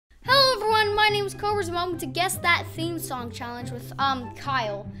name's Cobra's Moment to guess that theme song challenge with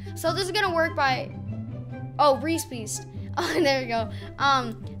Kyle. So this is gonna work by Reissbeast. Oh, there we go.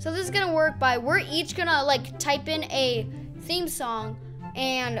 So this is gonna work by we're each gonna like type in a theme song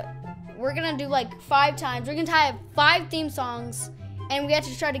and we're gonna do like 5 times. We're gonna type 5 theme songs and we have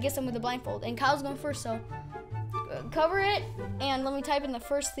to try to guess them with a blindfold. And Kyle's going first, so cover it and let me type in the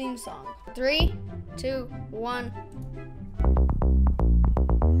first theme song. 3, 2, 1.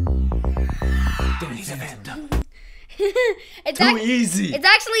 Danny's a Phantom. It's Too easy. It's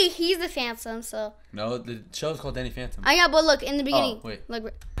actually He's the Phantom, so. No, the show's called Danny Phantom. I got, but look, in the beginning. Oh, wait.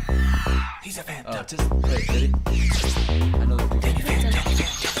 Look. He's a Phantom. Oh, just wait, ready? I know the Danny Phantom.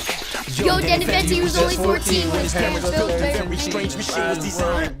 Yo, Danny Phantom, he was only 14 when his parents built very strange machine was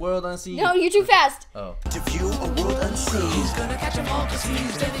designed. World unseen. No, you're too fast. Oh. To view a world unseen. He's gonna catch 'em all 'cause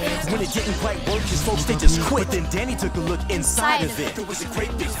he's Danny Phantom. When it didn't quite work, his folks they just quit. Then Danny took a look inside of it. There was a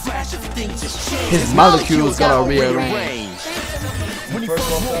great big flash of things just changed. His molecules got rearranged. When he first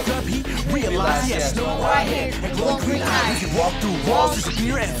woke up, he realized he had snow white hair and glowing green eyes. He walked through walls,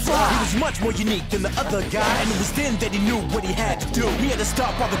 disappear and fly. He was much more unique than the other guy, and it was then that he knew what he had to do. He had to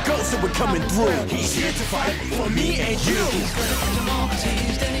stop all the ghosts that were coming through. He's here to fight for me and you. He's gonna catch 'em all 'cause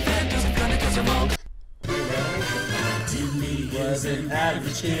he's Danny Phantom. He's gonna catch 'em all. Timmy was an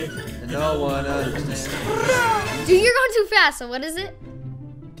average kid and no one understands. Dude, you're going too fast. So what is it?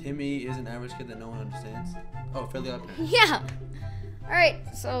 Timmy is an average kid that no one understands. Oh, Fairly Odd Parents. Yeah. All right.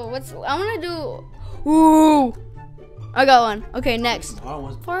 So what's I'm gonna do? Ooh. I got one. Okay, next.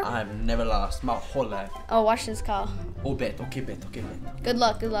 I've never lost my whole life. Oh, watch this, Kyle. Oh, bet. Okay. Good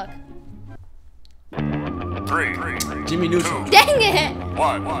luck. Good luck. 3, Jimmy Neutron. Dang it!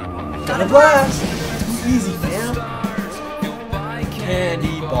 1. Got a blast. Too easy, fam.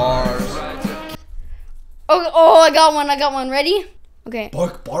 Candy bars. Oh, I got one. Ready? Okay.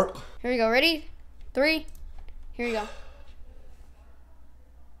 Bark, bark. Here we go. Ready? 3. Here we go.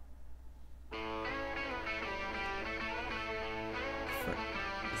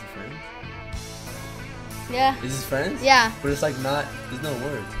 Is it Friends? Yeah. Is this Friends? Yeah. But it's like not, there's no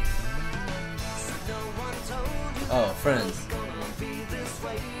words. Oh, Friends.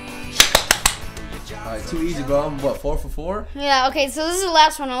 Alright, too easy, bro. I'm what, 4 for 4? Yeah, okay, so this is the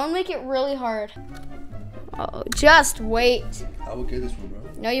last one. I want to make it really hard. Oh, just wait. I will get this one, bro.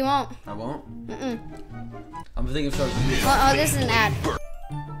 No, you won't. I won't? Mm-mm. I'm thinking of starting. Oh, this is an ad.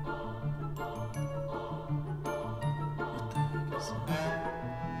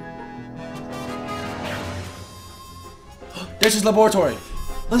 Dexter's Laboratory.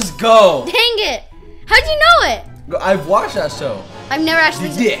 Let's go. Dang it! How'd you know it? I've watched that show. I've never actually.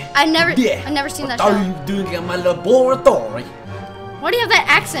 Yeah. I've never Yeah. seen that What show. are you doing in my laboratory? Why do you have that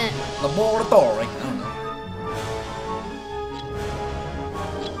accent? Laboratory. I don't know.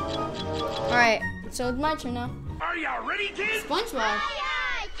 All right, so it's my turn now. Are you ready, kids? SpongeBob.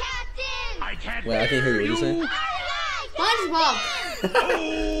 Aye, Captain! I can't Wait, I can't hear you. What are you saying? SpongeBob.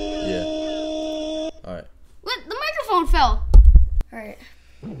 Yeah. All right. What? The microphone fell. All right.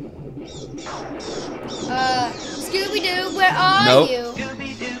 Scooby-Doo, where are Nope. you?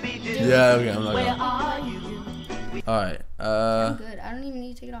 Yeah. Okay. I'm not Where gonna. are you? All right. I'm good. I don't even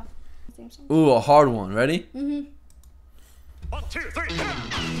need to take it off. Ooh, a hard one. Ready? Mm-hmm. 1, 2, 3.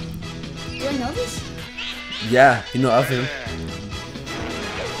 Do I know this? Yeah. You know of him.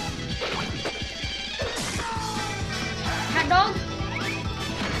 Cat dog?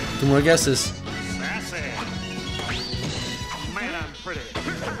 2 more guesses. Sassy. Man, I'm pretty.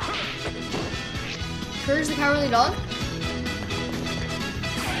 Courage the Cowardly Dog?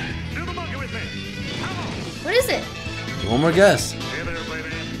 Do the monkey with me. Come on. What is it? 1 more guess. Hey there, baby.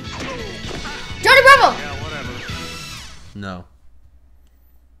 Johnny Bravo! Yeah, whatever. No.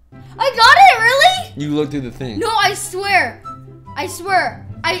 I got it, really? You look through the thing. No, I swear.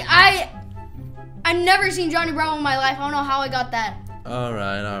 I've never seen Johnny Bravo in my life. I don't know how I got that. All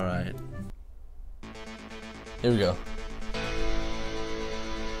right. All right. Here we go.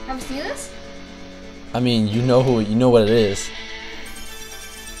 Have you seen this? I mean, you know what it is.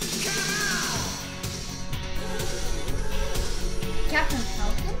 Captain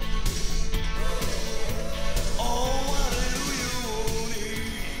Falcon?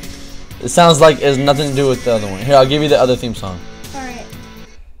 It sounds like it has nothing to do with the other one. Here, I'll give you the other theme song. Alright.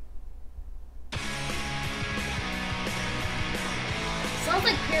 Sounds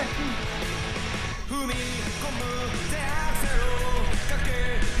like Parakeet.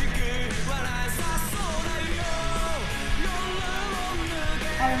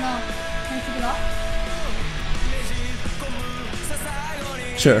 I don't know. Can you take it off?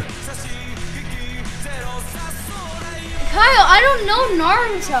 Sure. It Kyle, I don't know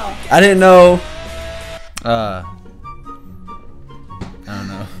Naruto. I didn't know. I don't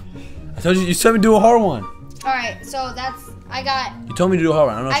know. I told you. You told me to do a hard one. All right, so that's I got. You told me to do a hard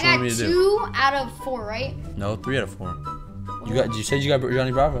one. I don't know what you I wanted me got to do. 2 out of 4, right? No, 3 out of 4. You said you got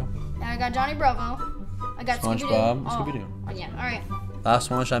Johnny Bravo. And I got Johnny Bravo. I got SpongeBob, Scooby-Doo. Scooby-Doo. Oh yeah. All right. Last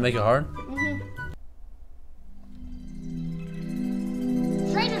one. Should I make it hard?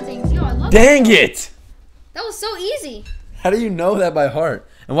 Stranger Things. Yo, I love. Dang it! That was so easy. How do you know that by heart?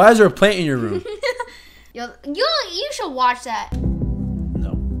 And why is there a plant in your room? Yo, you should watch that.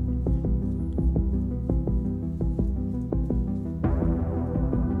 No.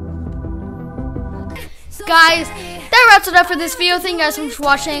 Guys, that wraps it up for this video. Thank you guys so much for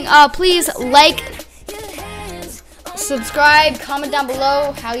watching. Please like, subscribe, comment down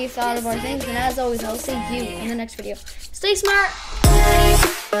below how you thought of our things. And as always, I'll see you in the next video. Stay smart.